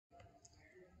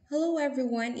Hello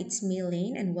everyone, it's me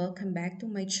Lane and welcome back to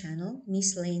my channel,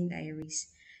 Miss Lane Diaries.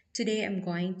 Today I'm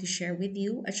going to share with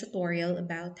you a tutorial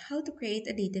about how to create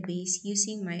a database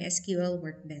using MySQL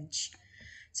Workbench.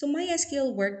 So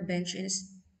MySQL Workbench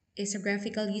is a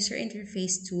graphical user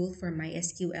interface tool for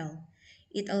MySQL.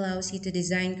 It allows you to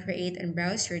design, create, and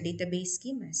browse your database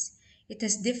schemas. It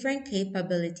has different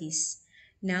capabilities.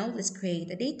 Now let's create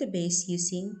a database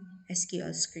using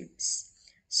SQL scripts.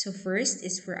 So first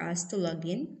is for us to log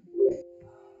in.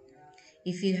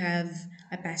 If you have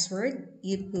a password,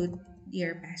 you put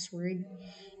your password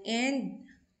and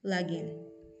log in.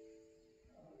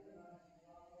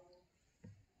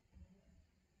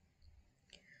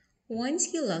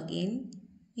 Once you log in,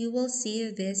 you will see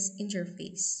this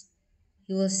interface.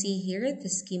 You will see here the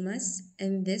schemas,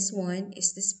 and this one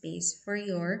is the space for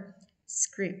your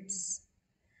scripts.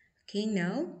 Okay,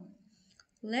 now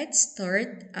let's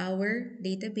start our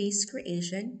database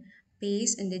creation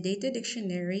based on the data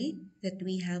dictionary that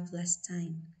we have last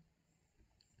time.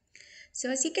 So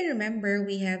as you can remember,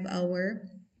 we have our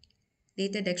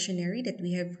data dictionary that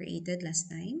we have created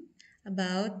last time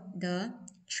about the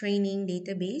training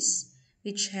database,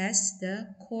 which has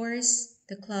the course,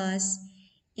 the class,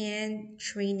 and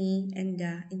trainee and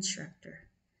the instructor.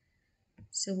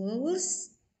 So we will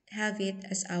have it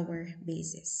as our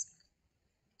basis.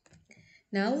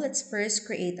 Now let's first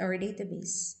create our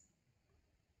database.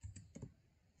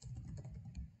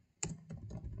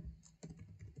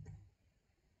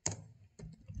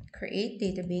 Create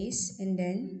database and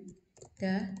then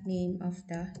the name of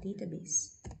the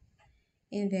database.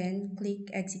 And then click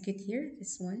execute here,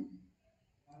 this one.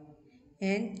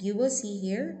 And you will see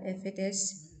here if it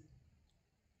is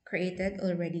created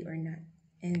already or not.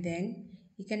 And then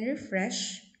you can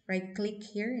refresh, right click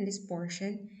here in this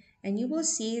portion, and you will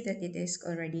see that it is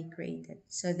already created.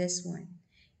 So this one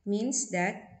means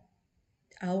that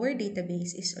our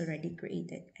database is already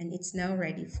created and it's now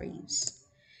ready for use.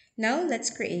 Now let's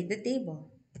create the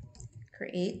table.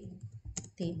 Create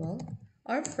table.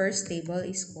 Our first table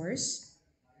is course,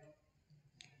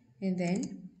 and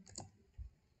then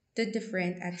the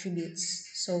different attributes.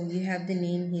 So you have the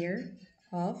name here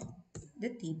of the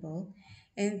table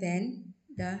and then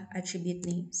the attribute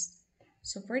names.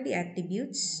 So for the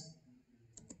attributes,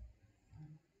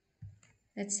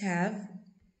 let's have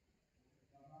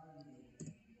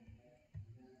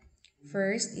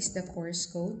first is the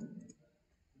course code.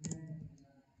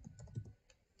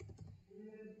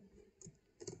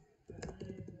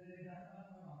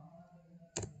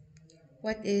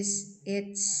 What is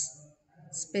its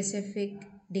specific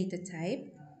data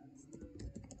type?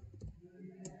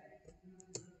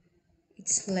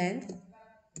 Its length.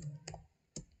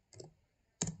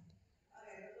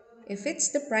 If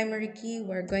it's the primary key,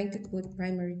 we're going to put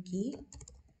primary key.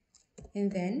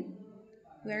 And then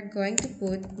we're going to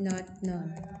put not null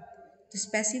to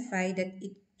specify that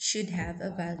it should have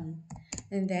a value.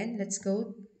 And then let's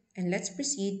go and let's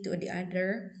proceed to the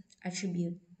other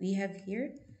attribute. We have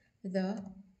here the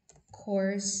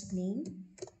course name.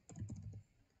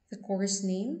 The course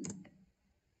name,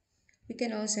 we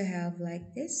can also have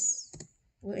like this.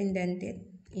 We'll indent it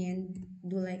and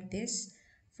do like this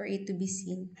for it to be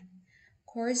seen.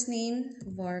 Course name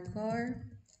varchar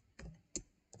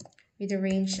with a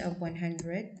range of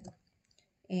 100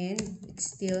 and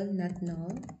it's still not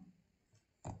null.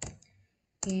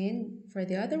 And for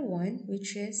the other one,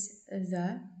 which is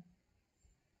the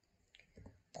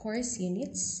course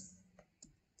units,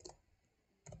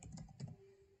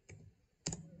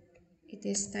 it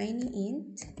is tiny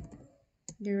int,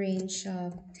 the range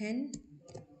of 10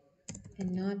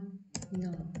 and not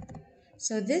null.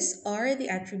 So these are the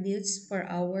attributes for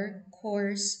our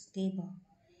course table.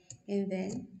 And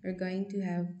then we're going to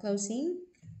have closing,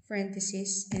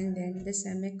 parenthesis, and then the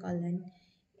semicolon.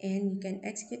 And you can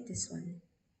execute this one.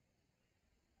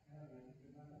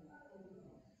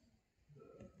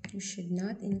 You should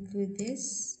not include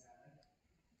this.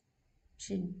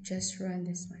 Should just run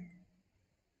this one.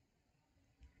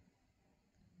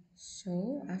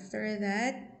 So after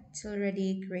that, it's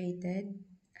already created.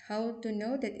 How to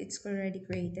know that it's already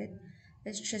created?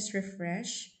 Let's just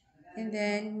refresh and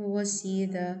then we will see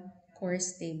the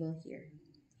course table here.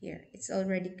 Here, it's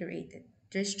already created.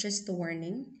 There's just a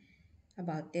warning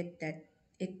about it that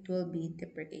it will be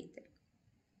deprecated.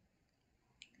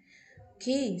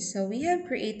 Okay, so we have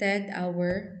created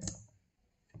our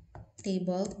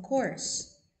table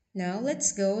course. Now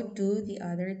let's go to the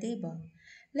other table.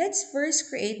 Let's first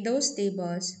create those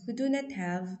tables who do not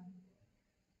have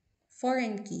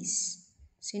foreign keys.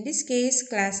 So in this case,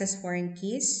 class has foreign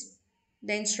keys.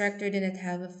 The instructor did not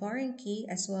have a foreign key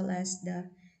as well as the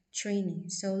trainee.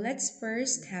 So let's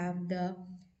first have the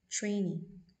trainee.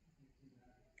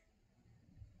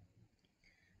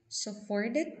 So for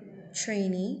the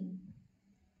trainee,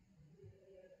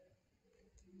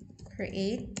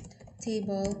 create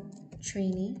table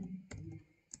trainee,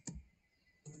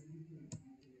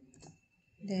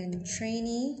 then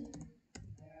trainee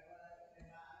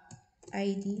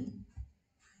ID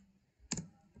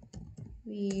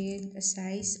with a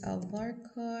size of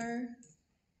varchar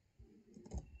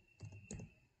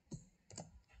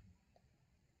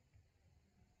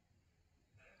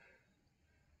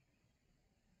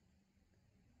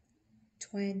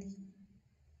 20,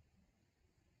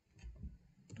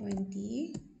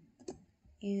 20,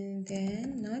 and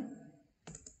then not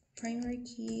primary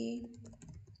key,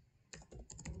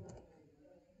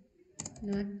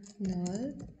 not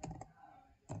null,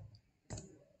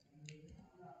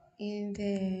 and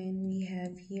then we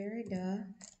have here the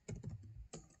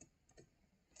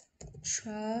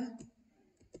tra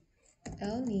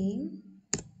l name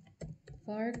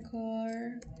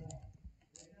varchar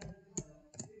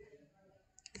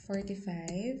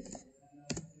 45,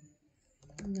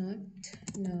 not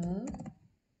null,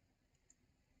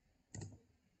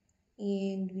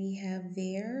 and we have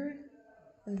there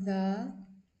the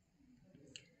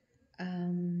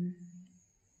um,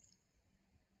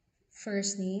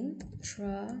 first name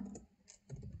tra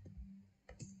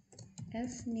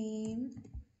f name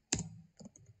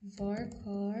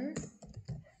varchar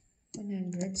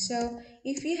 100. So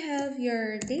if you have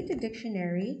your data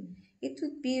dictionary, it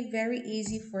would be very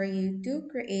easy for you to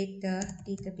create the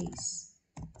database.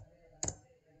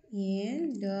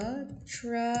 And the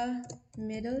tra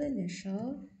middle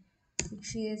initial,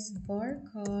 which is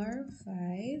varchar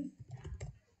 5,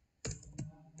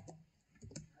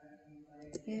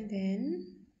 and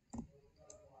then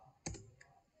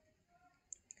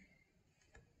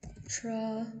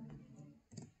tra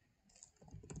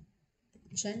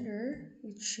gender,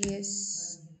 which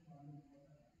is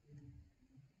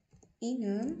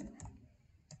enum,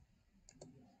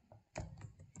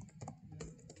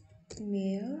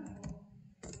 male,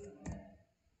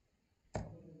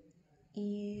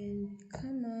 and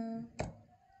comma,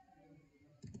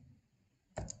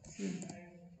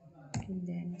 and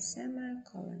then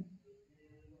semicolon.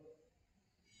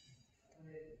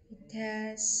 It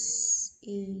has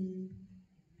a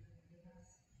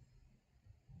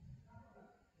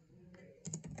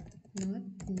not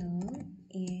null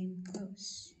and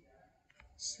close.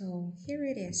 So here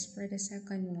it is for the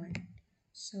second one.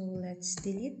 So let's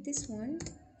delete this one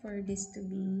for this to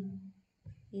be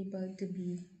able to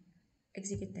be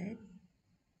executed.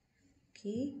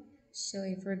 Okay, so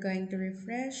if we're going to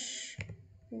refresh,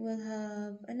 we will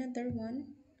have another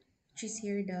one, which is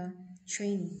here the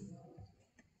training.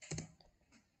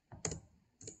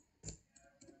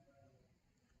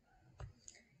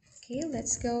 Okay,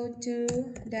 let's go to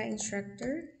the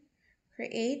instructor.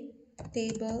 Create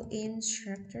table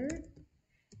instructor.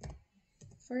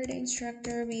 For the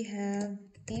instructor, we have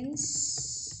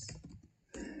ins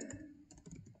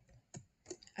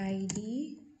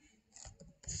ID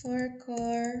for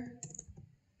core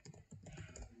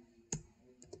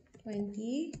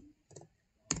 20.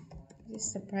 This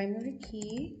is the primary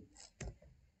key,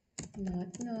 not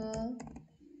null.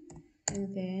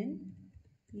 And then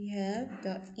we have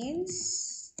the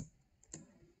ins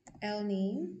L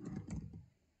name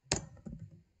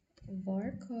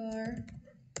varchar,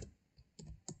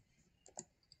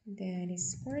 that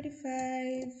is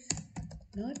 45,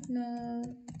 not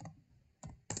null.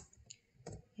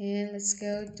 And let's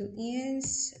go to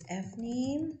ins f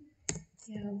name.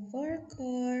 We have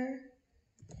varchar.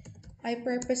 I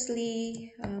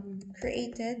purposely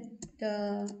created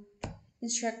the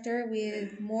instructor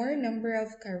with more number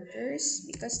of characters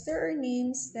because there are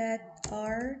names that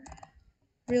are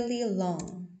really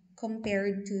long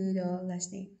compared to the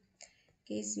last name.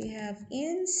 Okay, so we have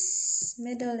ins,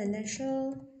 middle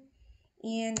initial,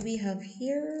 and we have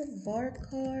here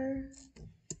varchar,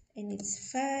 and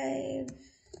it's 5,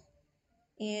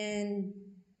 and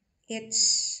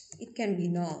it can be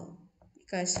null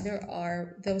because there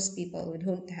are those people who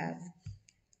don't have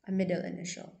a middle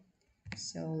initial.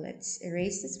 So let's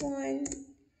erase this one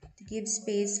to give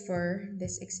space for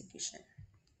this execution.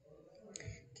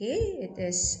 Okay, it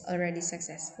is already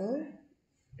successful.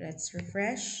 Let's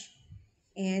refresh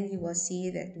and you will see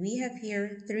that we have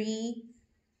here 3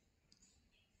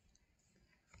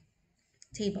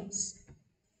 tables.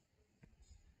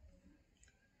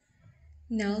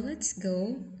 Now let's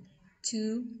go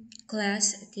to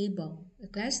class table. The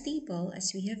class table,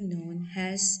 as we have known,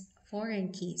 has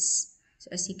foreign keys. So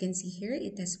as you can see here,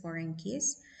 it has foreign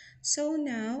keys. So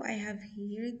now I have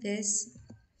here this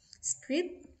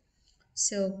script.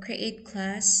 So create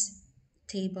class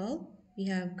table. We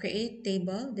have create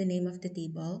table, the name of the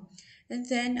table. And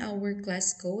then our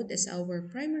class code is our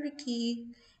primary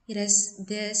key. It has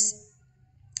this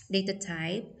data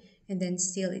type, and then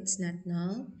still it's not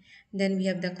null. Then we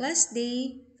have the class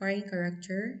day, foreign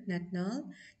character, not null.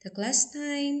 The class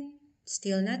time,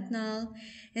 still not null.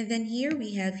 And then here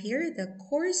we have here the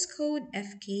course code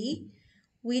FK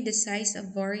with the size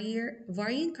of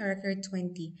varying character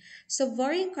 20. So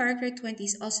varying character 20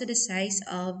 is also the size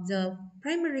of the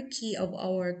primary key of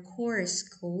our course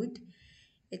code.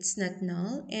 It's not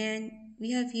null. And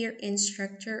we have here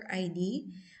instructor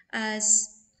ID as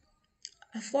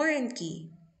a foreign key.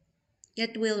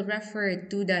 It will refer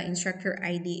to the instructor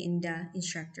ID in the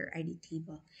instructor ID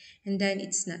table. And then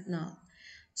it's not null.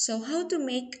 So how to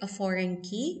make a foreign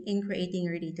key in creating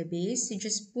your database? You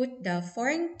just put the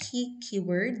foreign key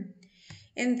keyword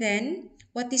and then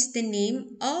what is the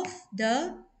name of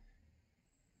the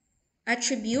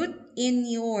attribute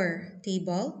in your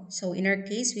table. So in our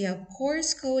case, we have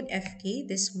course code FK,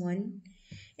 this one.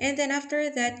 And then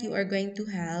after that, you are going to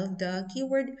have the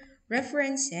keyword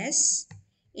references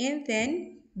and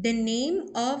then the name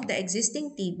of the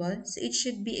existing table. So it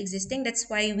should be existing. That's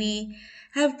why we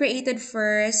have created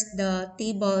first the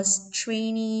tables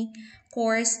trainee,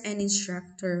 course, and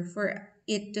instructor for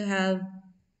it to have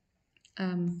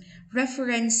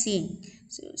referencing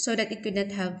so that it could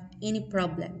not have any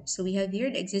problem. So we have here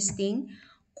the existing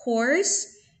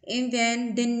course and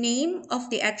then the name of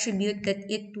the attribute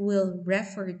that it will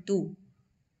refer to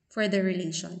for the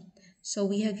relation. So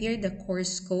we have here the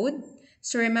course code.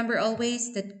 So remember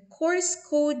always that course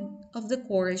code of the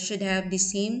course should have the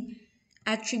same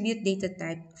attribute data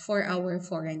type for our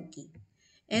foreign key.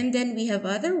 And then we have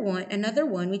another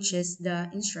one which is the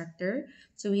instructor.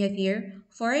 So we have here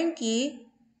foreign key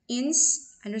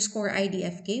ins underscore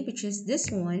IDFK, which is this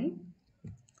one,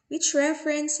 which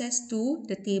references to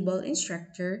the table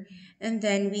instructor. And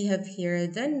then we have here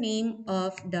the name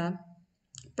of the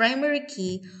primary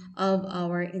key of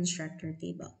our instructor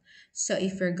table. So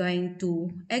if we're going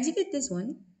to execute this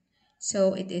one,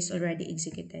 so it is already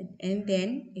executed. And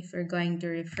then if we're going to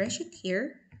refresh it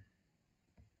here,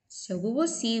 so we will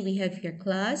see we have here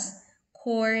class,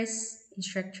 course,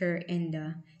 instructor, and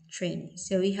the trainee.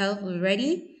 So we have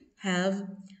already have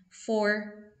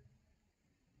 4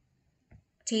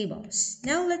 tables.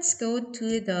 Now let's go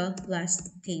to the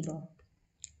last table.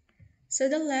 So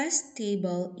the last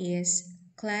table is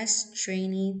class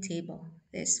trainee table,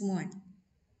 this one.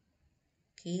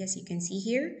 Okay, as you can see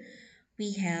here,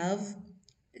 we have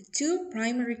 2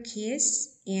 primary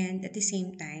keys and at the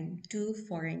same time 2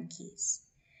 foreign keys.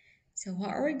 So how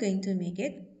are we going to make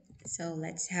it? So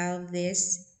let's have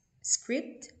this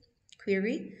script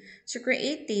query. So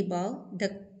create table,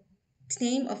 the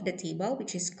name of the table,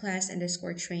 which is class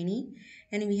underscore trainee.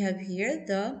 And we have here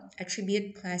the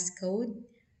attribute class code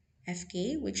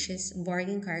FK, which is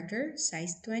varying character,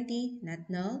 size 20, not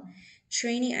null.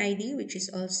 Trainee ID, which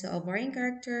is also a varying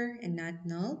character and not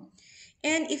null.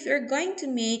 And if you're going to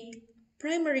make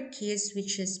primary keys,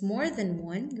 which is more than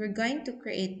one, you're going to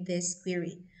create this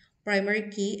query,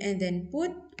 primary key, and then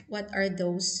put what are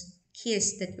those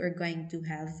keys that you're going to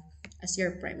have as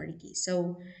your primary key.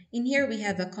 So in here, we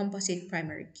have a composite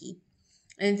primary key.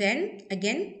 And then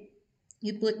again,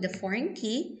 you put the foreign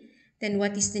key, then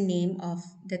what is the name of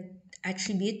the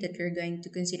attribute that you're going to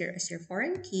consider as your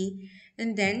foreign key,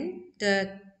 and then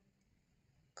the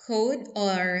code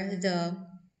or the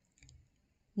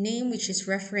name, which is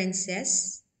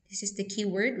references. This is the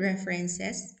keyword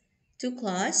references to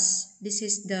class. This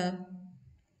is the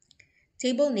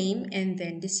table name, and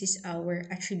then this is our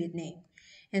attribute name.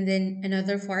 And then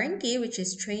another foreign key, which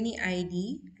is trainee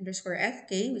ID underscore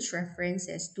FK, which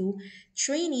references to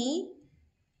trainee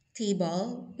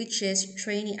table, which is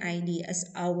trainee ID as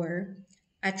our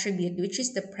attribute, which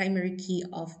is the primary key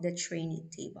of the trainee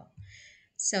table.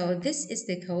 So this is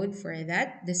the code for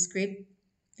that, the script,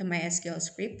 the MySQL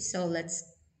script. So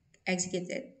let's execute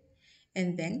it.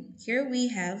 And then here we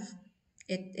have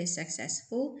it is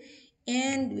successful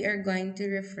and we are going to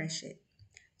refresh it.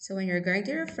 So when you're going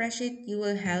to refresh it, you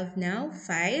will have now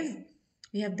 5.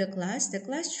 We have the class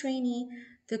trainee,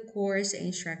 the course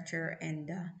instructor, and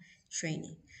the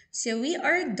trainee. So we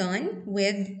are done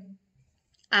with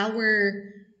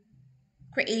our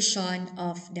creation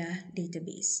of the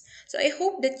database. So I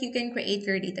hope that you can create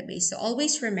your database. So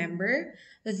always remember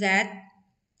that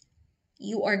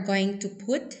you are going to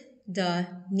put the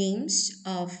names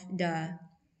of the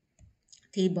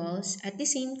tables. At the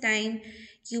same time,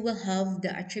 you will have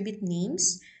the attribute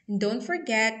names. And don't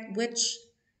forget which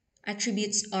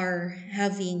attributes are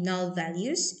having null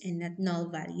values and not null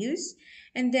values.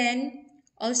 And then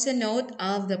also note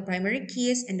of the primary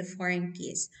keys and the foreign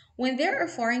keys. When there are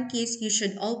foreign keys, you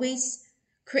should always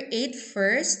create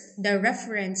first the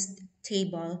reference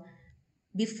table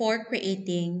before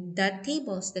creating the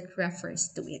tables that refers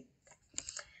to it.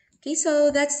 Okay, so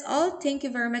that's all. Thank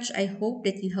you very much. I hope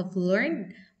that you have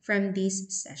learned from this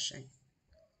session.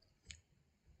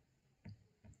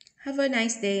 Have a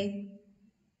nice day.